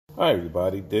Hi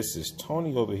everybody, this is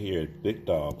Tony over here at Big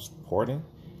Dogs Porting,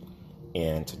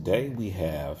 and today we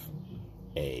have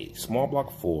a small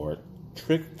block Ford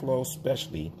Trick Flow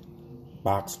Specialty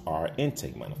Box R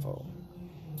intake manifold.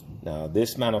 Now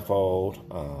this manifold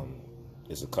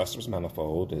is a customer's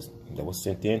manifold that was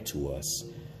sent in to us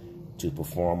to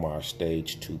perform our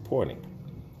stage 2 porting.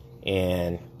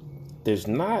 And there's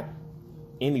not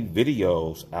any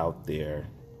videos out there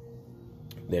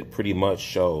that pretty much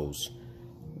shows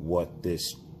what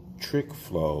this Trick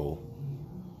Flow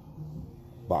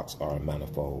Box R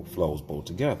manifold flows both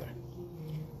together.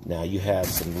 Now you have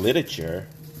some literature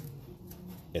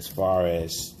as far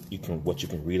as what you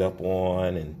can read up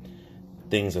on and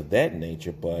things of that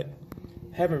nature, but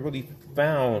haven't really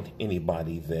found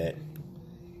anybody that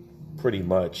pretty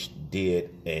much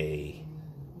did a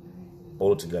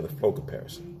bolted together flow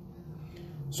comparison.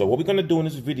 So what we're going to do in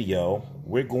this video,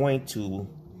 we're going to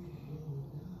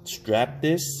strap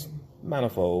this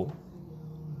manifold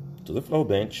to the flow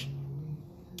bench,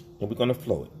 and we're going to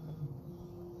flow it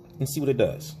and see what it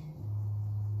does.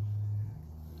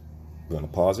 We're going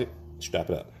to pause it, strap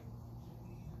it up.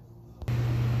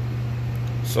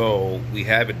 So we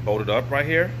have it bolted up right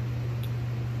here.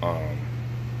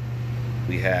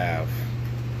 We have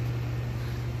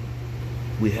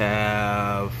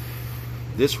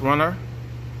this runner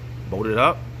bolted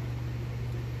up,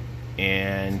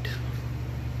 and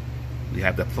we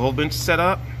have the flow bench set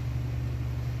up.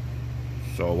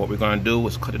 So what we're going to do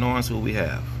is cut it on, see what we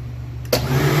have. So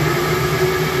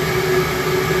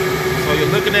you're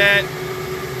looking at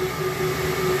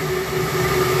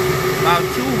about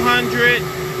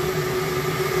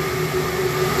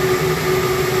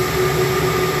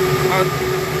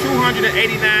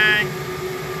 289,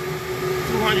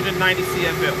 290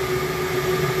 CFL.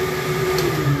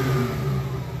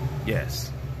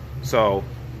 Yes. So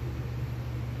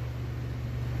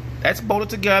that's bolted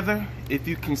together. If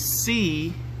you can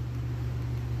see,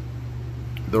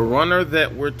 the runner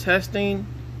that we're testing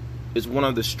is one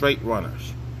of the straight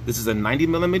runners. This is a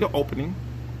 90mm opening,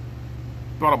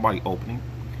 throttle body opening,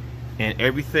 and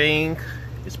everything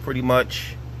is pretty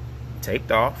much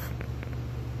taped off.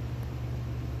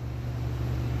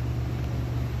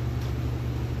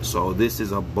 So this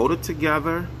is a bolted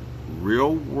together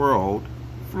real world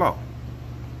flow.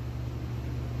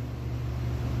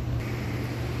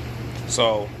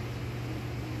 So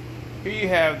here you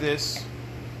have this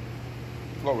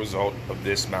flow result of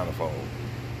this manifold,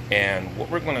 and what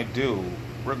we're going to do,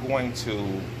 we're going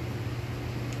to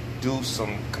do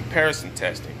some comparison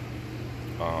testing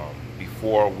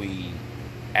before we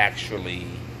actually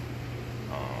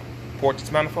port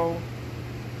this manifold,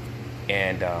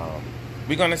 and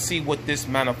we're going to see what this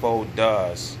manifold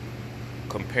does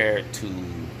compared to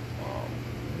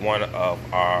one of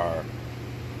our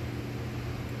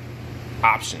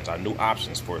options, our new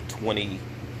options for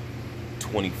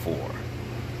 2024.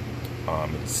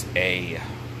 It's a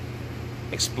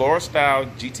Explorer style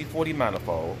GT40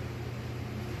 manifold.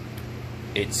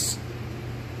 It's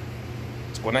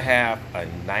going to have a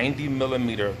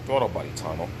 90mm throttle body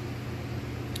tunnel.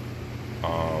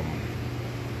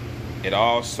 It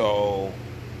also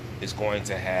is going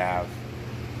to have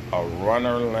a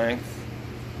runner length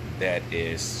that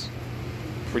is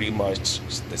pretty much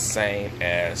the same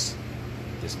as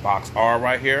this Box R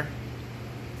right here.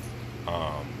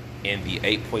 In the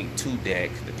 8.2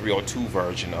 deck, the 302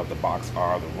 version of the Box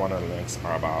R, the runner lengths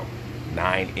are about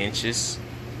 9 inches.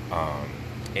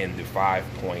 In the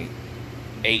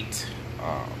 5.8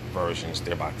 versions,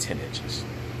 they're about 10 inches.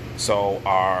 So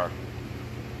our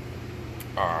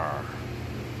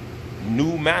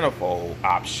new manifold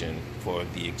option for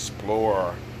the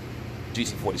Explorer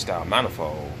GT40 style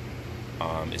manifold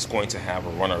is going to have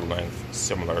a runner length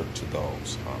similar to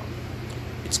those.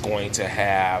 It's going to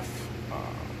have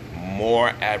more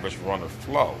average runner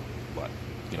flow, but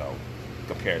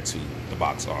compared to the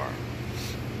Box R.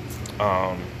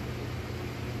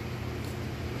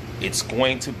 It's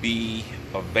going to be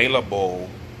available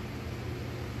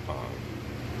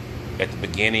at the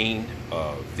beginning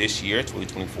of this year,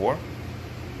 2024,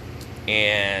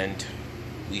 and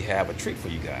we have a treat for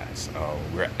you guys.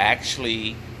 We're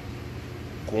actually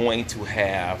going to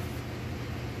have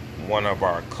one of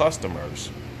our customers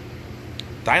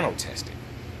dyno test it.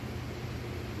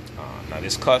 Now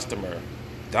this customer,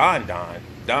 Don,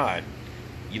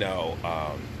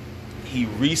 he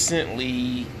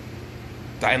recently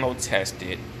dyno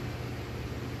tested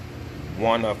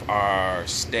one of our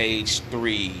stage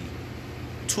 3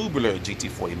 tubular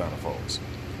GT40 manifolds.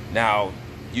 Now,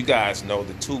 you guys know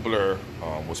the tubular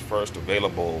was first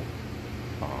available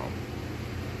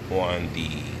on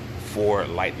the Ford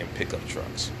Lightning pickup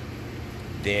trucks.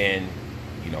 then,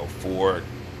 you know, Ford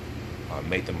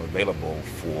made them available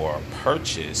for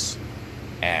purchase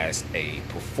as a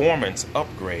performance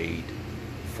upgrade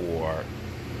for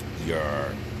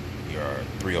your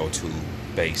 302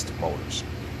 based motors.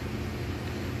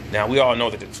 Now we all know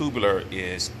that the tubular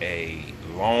is a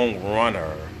long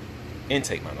runner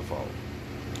intake manifold.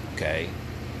 Okay,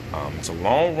 it's a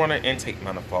long runner intake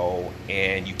manifold,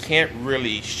 and you can't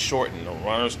really shorten the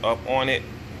runners up on it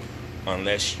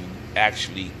unless you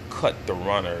actually cut the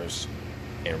runners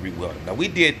and re-weld them. Now we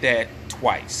did that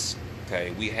twice.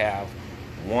 Okay, we have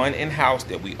one in-house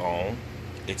that we own.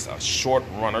 It's a short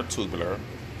runner tubular,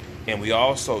 and we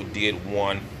also did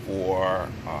one for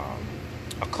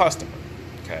a customer.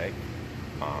 Okay,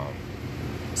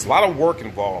 it's a lot of work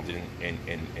involved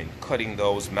in cutting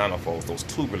those manifolds, those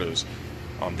tubulars,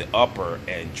 the upper,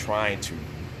 and trying to,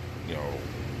 you know,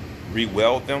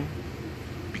 re-weld them,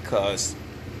 because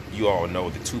you all know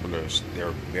the tubulars,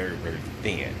 they're very, very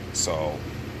thin. So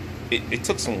it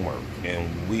took some work,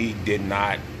 and we did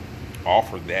not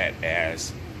offer that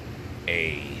as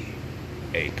a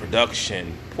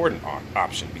production porting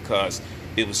option because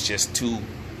it was just too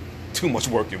much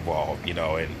work involved, you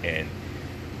know, and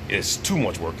it's too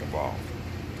much work involved,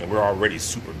 and we're already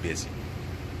super busy.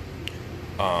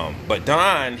 But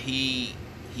Don, he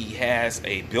has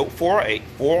a built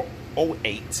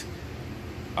 408,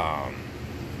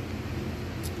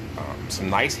 some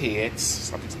nice heads,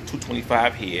 some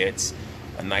 225 heads,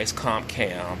 a nice comp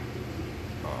cam.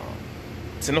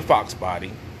 It's in a Fox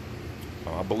body.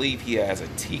 I believe he has a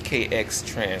TKX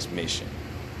transmission.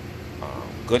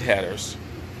 Good headers.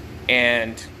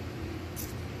 And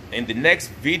in the next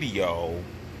video,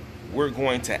 we're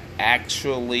going to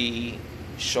actually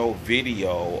show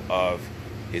video of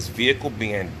his vehicle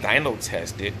being dyno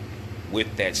tested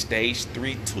with that stage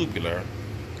 3 tubular,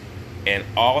 and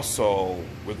also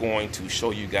we're going to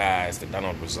show you guys the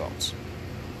dyno results.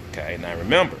 Okay, now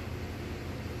remember,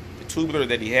 the tubular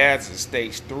that he has is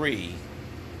stage 3,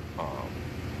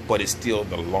 but it's still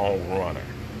the long runner.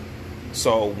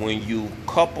 So when you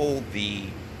couple the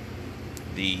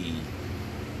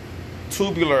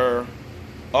tubular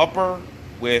upper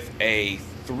with a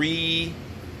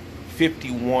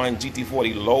 351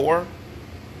 GT40 lower,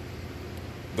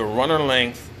 the runner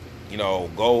length, you know,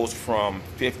 goes from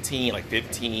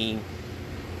 15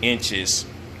 inches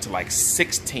to like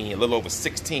 16, a little over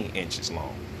 16 inches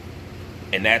long.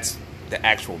 And that's the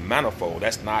actual manifold.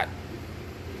 That's not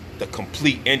the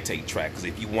complete intake track, because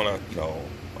if you want to, you know,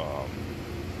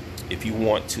 if you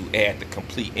want to add the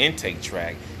complete intake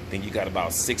track, then you got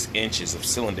about 6 inches of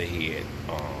cylinder head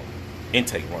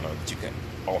intake runner that you can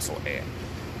also add.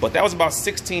 But that was about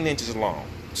 16 inches long.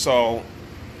 So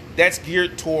that's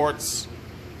geared towards,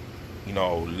 you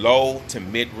know, low to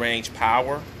mid-range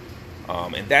power.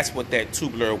 And that's what that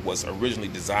tubular was originally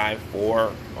designed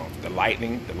for, the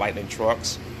lightning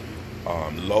trucks.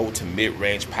 Low to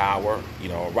mid-range power, you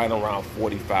know, right around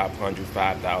 4,500,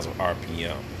 5,000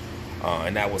 RPM.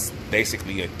 And that was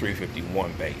basically a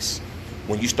 351 base.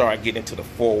 When you start getting into the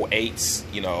 408s,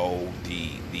 you know,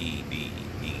 the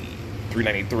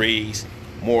 393s,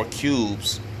 more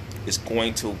cubes, it's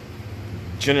going to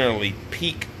generally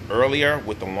peak earlier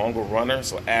with the longer runner.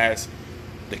 So as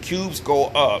the cubes go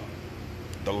up,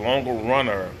 the longer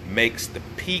runner makes the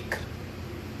peak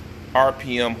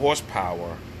RPM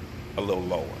horsepower a little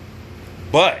lower.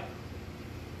 But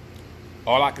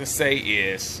all I can say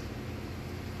is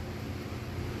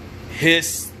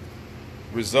his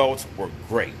results were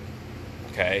great.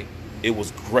 Okay, it was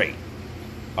great.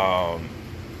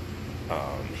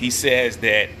 He says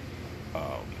that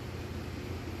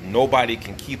nobody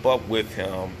can keep up with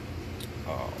him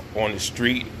on the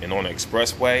street and on the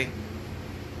expressway.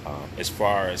 As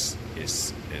far as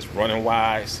running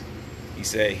wise, he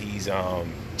said he's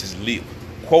just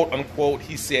quote unquote,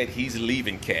 he said he's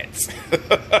leaving cats.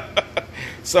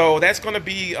 So that's going to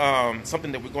be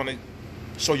something that we're going to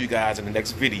show you guys in the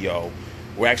next video.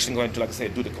 We're actually going to, like I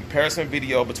said, do the comparison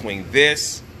video between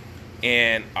this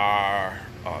and our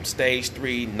stage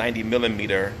 3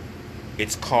 90mm.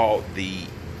 It's called the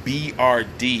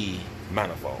BRD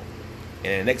manifold.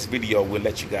 And in the next video, we'll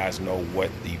let you guys know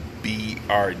what the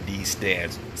BRD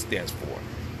stands for.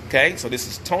 Okay, so this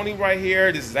is Tony right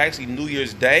here. This is actually New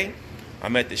Year's Day.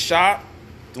 I'm at the shop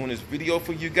doing this video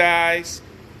for you guys.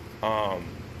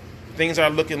 Things are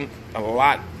looking a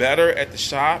lot better at the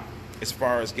shop as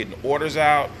far as getting orders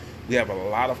out. We have a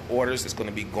lot of orders that's going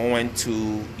to be going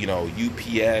to, you know,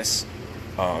 UPS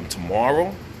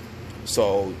tomorrow.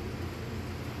 So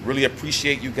really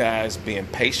appreciate you guys being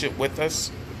patient with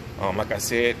us. Like I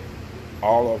said,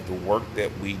 all of the work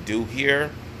that we do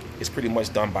here is pretty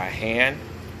much done by hand.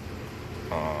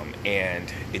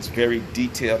 And it's very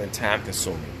detailed and time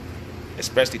consuming,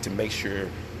 especially to make sure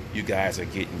you guys are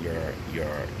getting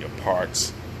your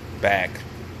parts back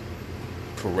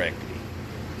correctly,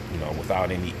 you know,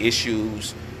 without any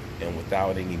issues and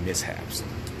without any mishaps.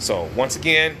 So once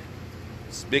again,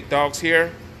 it's Big Dogs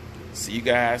here. See you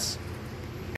guys